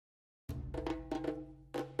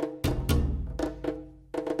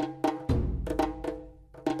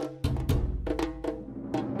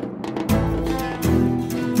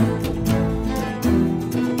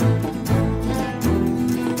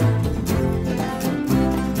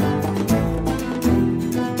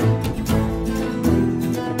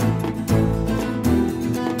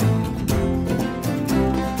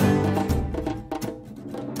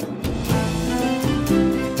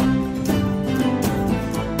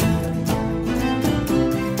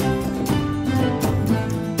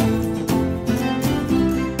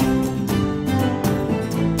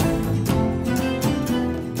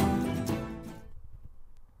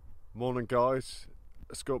Morning guys,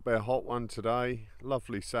 it's got to be a hot one today.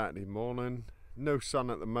 Lovely Saturday morning. No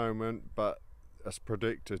sun at the moment, but it's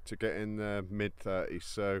predicted to get in the mid-30s,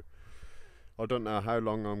 so I don't know how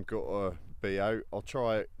long I'm going to be out. I'll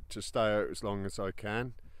try to stay out as long as I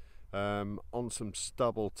can. On some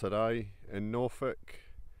stubble today in Norfolk.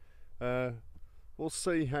 We'll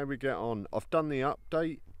see how we get on. I've done the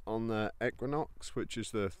update on the Equinox, which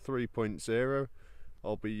is the 3.0.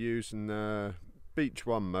 I'll be using the Beach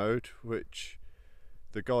 1 mode, which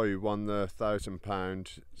the guy who won the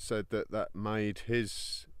 £1,000 said that made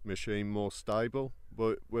his machine more stable,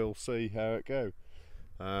 but we'll see how it goes.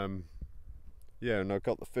 Yeah, and I've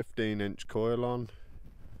got the 15-inch coil on.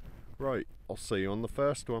 Right, I'll see you on the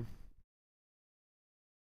first one.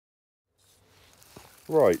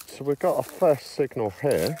 Right, so we've got a first signal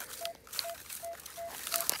here.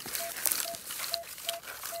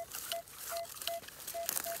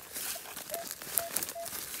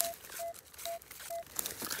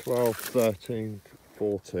 12, 13,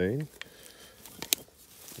 14.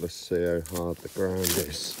 Let's see how hard the ground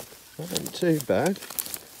is. Not too bad.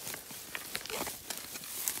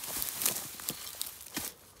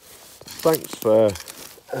 Thanks for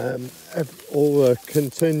all the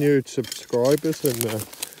continued subscribers and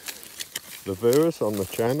the viewers on the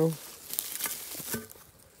channel.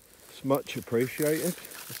 It's much appreciated.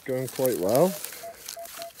 It's going quite well.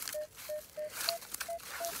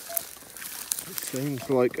 It seems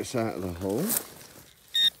like it's out of the hole.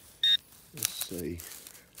 Let's see.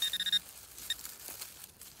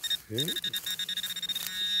 Yeah.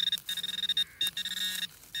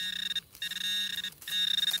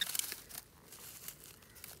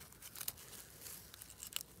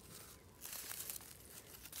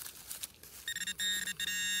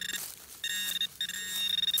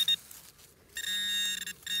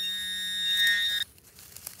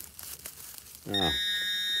 Ah,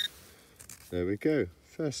 there we go.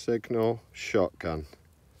 First signal, shotgun.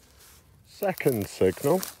 Second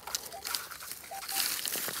signal.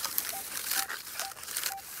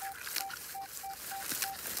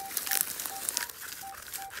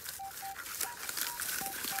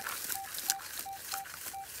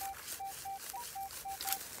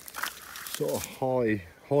 Sort of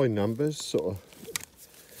high numbers, sort of,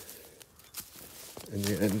 and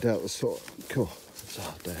you end out with sort of, cool, it's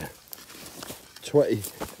out there.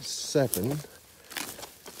 27,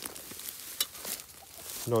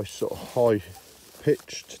 nice sort of high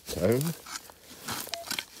pitched tone,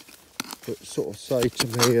 but sort of say to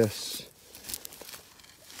me it's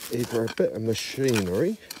either a bit of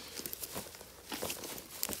machinery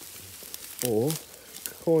or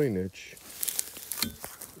coinage.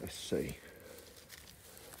 Let's see.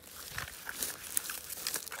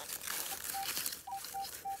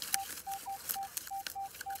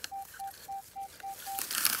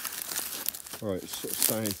 Right, it's sort of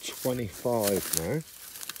saying 25 now.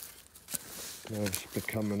 Now it's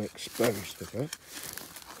becoming exposed a bit.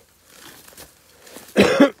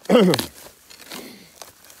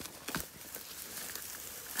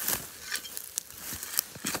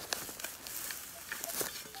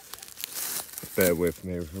 Bear with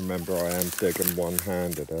me, remember I am digging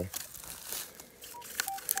one-handed here.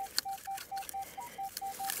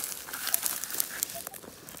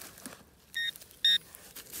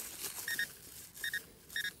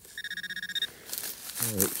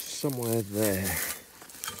 Right, somewhere there.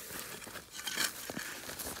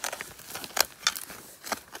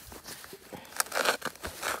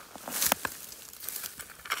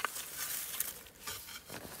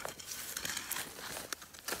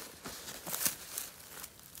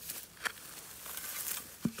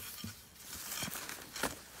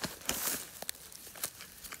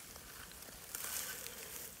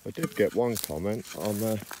 I did get one comment on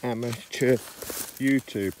the amateur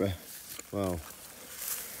YouTuber. Well,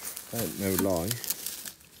 ain't no lie.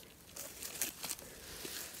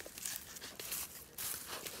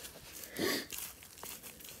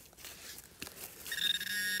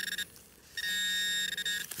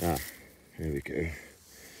 Ah, here we go.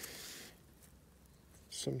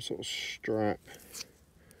 Some sort of strap.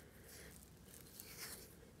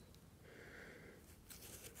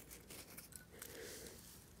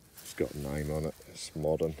 It's got a name on it, it's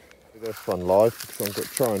modern. This one live because I'm going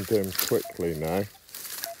to try and do them quickly now.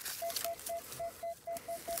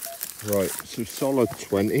 Right, so solid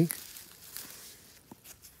 20,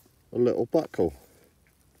 a little buckle.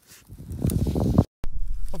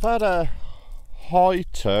 I've had a high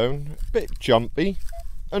tone, a bit jumpy,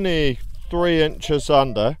 only 3 inches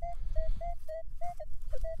under.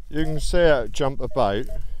 You can see how it jump about.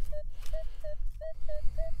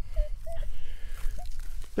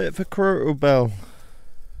 Bit of a crotal bell.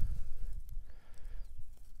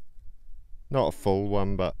 Not a full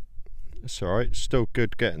one, but it's alright, still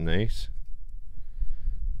good getting these.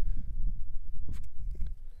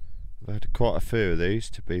 I've had quite a few of these,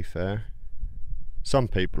 to be fair. Some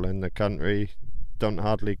people in the country don't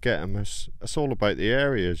hardly get them. It's all about the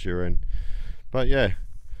areas you're in. But yeah,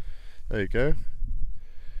 there you go.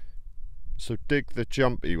 So dig the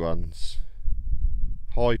jumpy ones.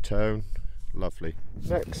 High tone, lovely.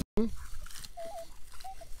 Next one.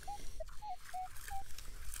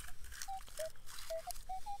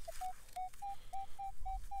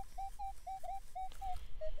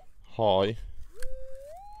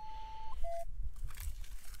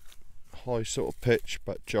 High sort of pitch,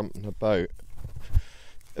 but jumping about.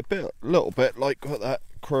 A little bit like what that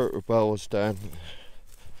Croaker bell was doing.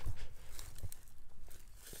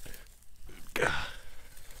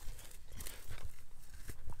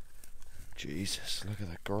 Jesus, look at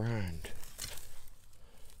the ground.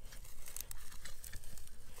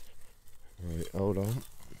 Right, hold on.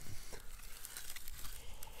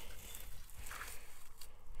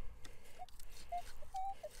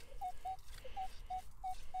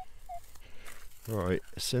 Right,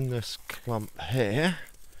 it's in this clump here.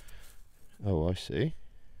 Oh, I see.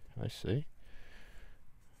 I see.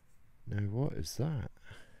 Now, what is that?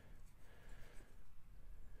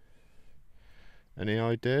 Any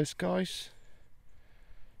ideas, guys?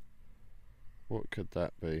 What could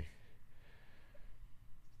that be?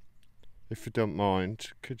 If you don't mind,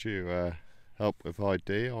 could you help with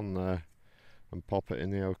ID on the and pop it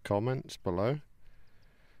in the comments below?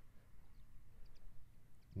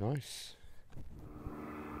 Nice.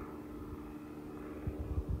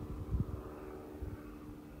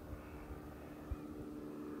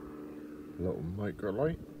 Little micro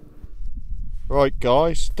light. Right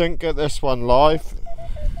guys, didn't get this one live.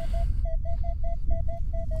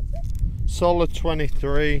 Solid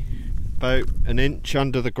 23, about an inch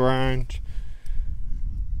under the ground.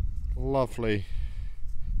 Lovely,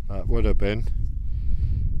 that would have been.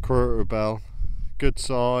 Croaker bell, good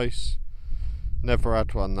size. Never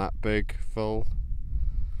had one that big, full.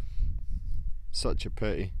 Such a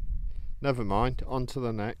pity. Never mind, on to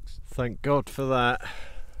the next. Thank God for that.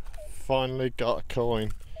 Finally got a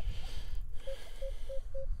coin.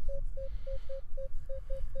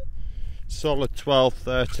 Solid 12,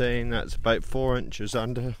 13, that's about 4 inches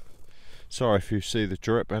under. Sorry if you see the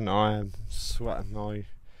dripping, I am sweating my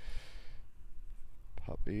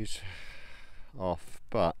puppies off,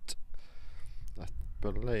 but I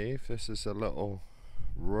believe this is a little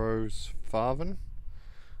rose farthing.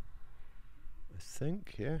 I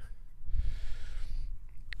think, yeah.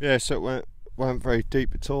 Yeah, so it weren't very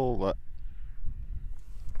deep at all, but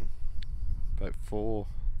about 4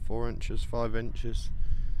 inches, 5 inches.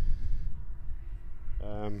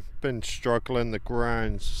 Been struggling, the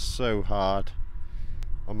ground's so hard.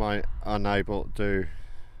 I'm unable to do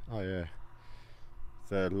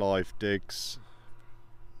the live digs.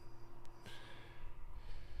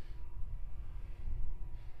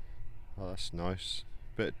 Oh, that's nice,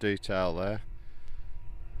 bit of detail there.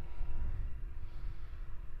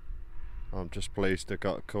 I'm just pleased I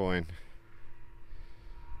got a coin.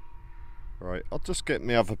 Right, I'll just get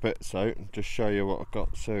my other bits out and just show you what I've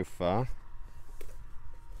got so far.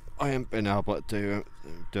 I haven't been able to do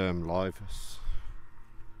them live.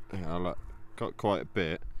 Yeah, look, got quite a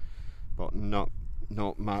bit, but not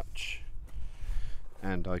much.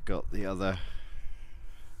 And I got the other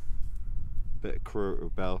bit of Croaker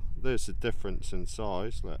bell. There's a difference in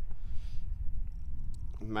size, look.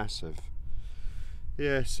 Massive.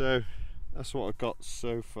 Yeah, so that's what I've got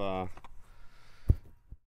so far.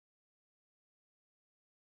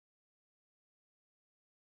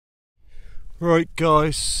 Right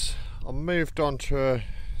guys, I moved on to a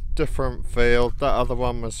different field. That other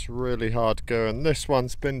one was really hard going. This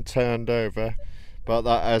one's been turned over, but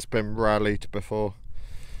that has been rallied before.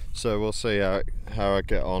 So we'll see how I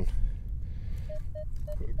get on.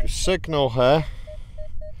 Signal here,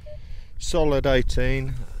 solid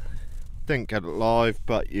 18. Didn't get it live,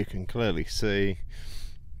 but you can clearly see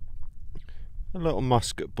a little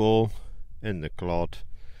musket ball in the clod.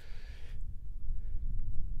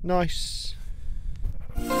 Nice.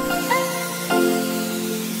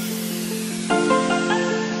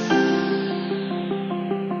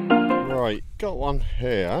 Right, got one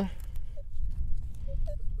here.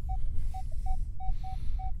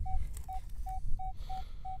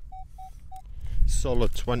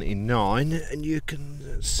 Solid 29, and you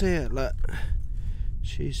can see it, look.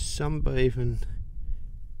 She's sunbathing.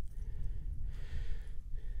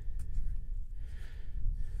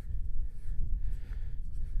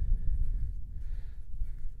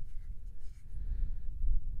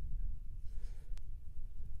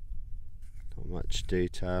 much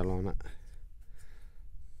detail on it.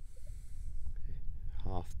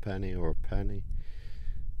 Half penny or a penny.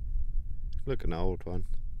 Look, an old one.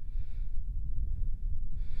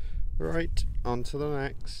 Right, on to the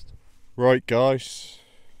next. Right guys,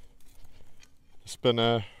 it's been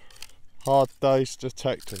a hard day's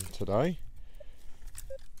detecting today.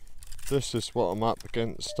 This is what I'm up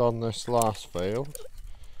against on this last field.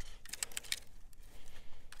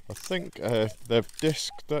 I think they've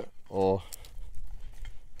disked it or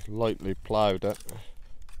lightly ploughed it.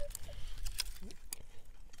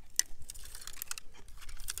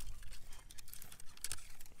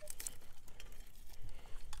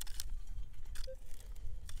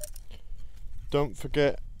 Don't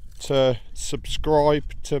forget to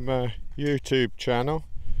subscribe to my YouTube channel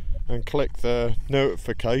and click the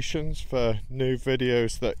notifications for new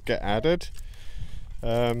videos that get added.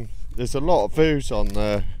 There's a lot of views on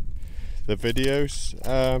the videos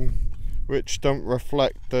which don't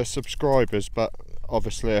reflect the subscribers, but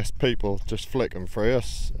obviously as people just flicking through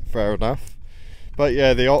us, fair enough. But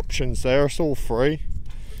yeah, the options there, it's all free.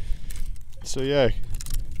 So yeah.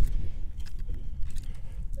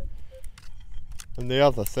 And the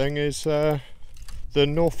other thing is the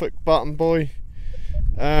Norfolk BUTTONBOY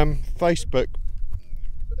Facebook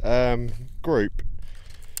group.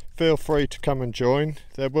 Feel free to come and join.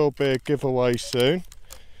 There will be a giveaway soon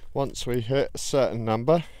once we hit a certain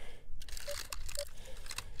number.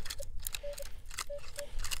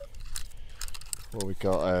 What we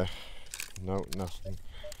got? No, nothing.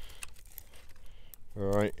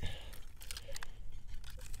 Alright,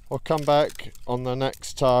 I'll come back on the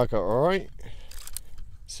next target. Alright,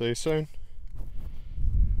 see you soon.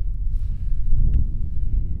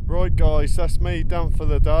 Right guys, that's me done for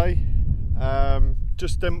the day.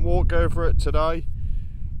 Just didn't walk over it today.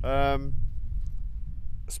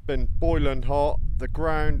 It's been boiling hot. The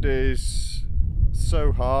ground is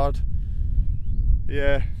so hard.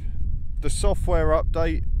 Yeah, the software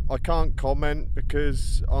update I can't comment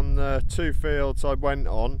because on the two fields I went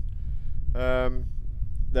on,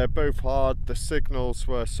 they're both hard. The signals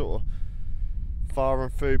were sort of far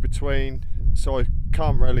and few between, so I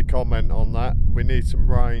can't really comment on that. We need some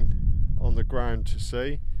rain on the ground to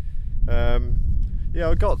see. Yeah,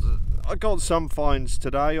 I got some finds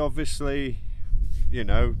today. Obviously, you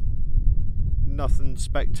know, nothing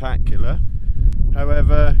spectacular.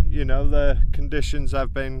 However, you know, the conditions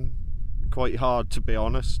have been quite hard, to be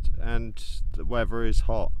honest, and the weather is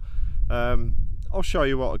hot. I'll show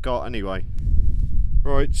you what I got anyway.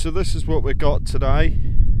 Right, so this is what we got today.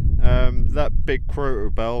 That big croaker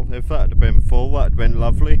bell, if that had been full, that had been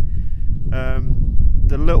lovely.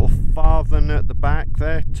 The little farthing at the back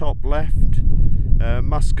there, top left,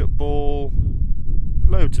 musket ball,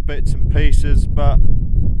 loads of bits and pieces, but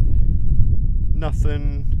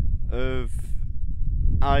nothing of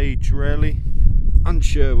age really.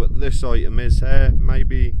 Unsure what this item is here.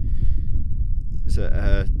 Maybe is it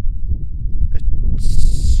a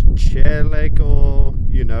chair leg, or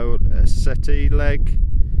you know, a settee leg,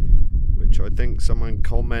 which I think someone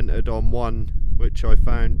commented on one which I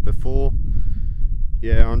found before.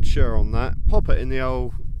 Yeah, unsure on that. Pop it in the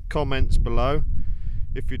old comments below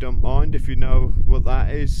if you don't mind, if you know what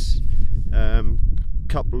that is.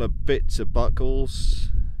 Couple of bits of buckles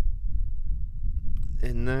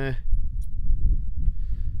in there.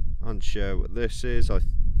 Unsure what this is. I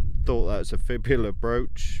thought that was a fibula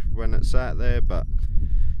brooch when it sat there, but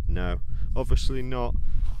no, obviously not.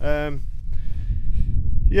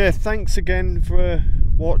 Yeah, thanks again for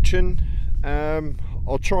watching.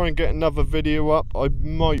 I'll try and get another video up. I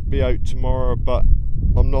might be out tomorrow, but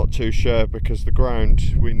I'm not too sure because the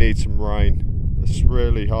ground, we need some rain. It's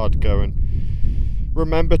really hard going.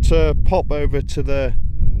 Remember to pop over to the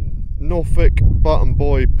Norfolk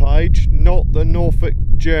BUTTONBOY page, not the Norfolk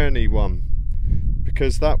Journey one,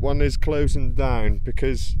 because that one is closing down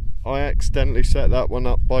because I accidentally set that one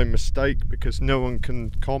up by mistake because no one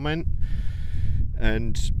can comment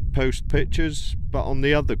and post pictures. But on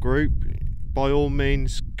the other group, by all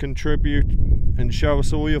means contribute and show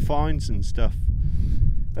us all your finds and stuff.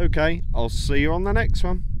 Okay, I'll see you on the next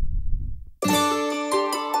one.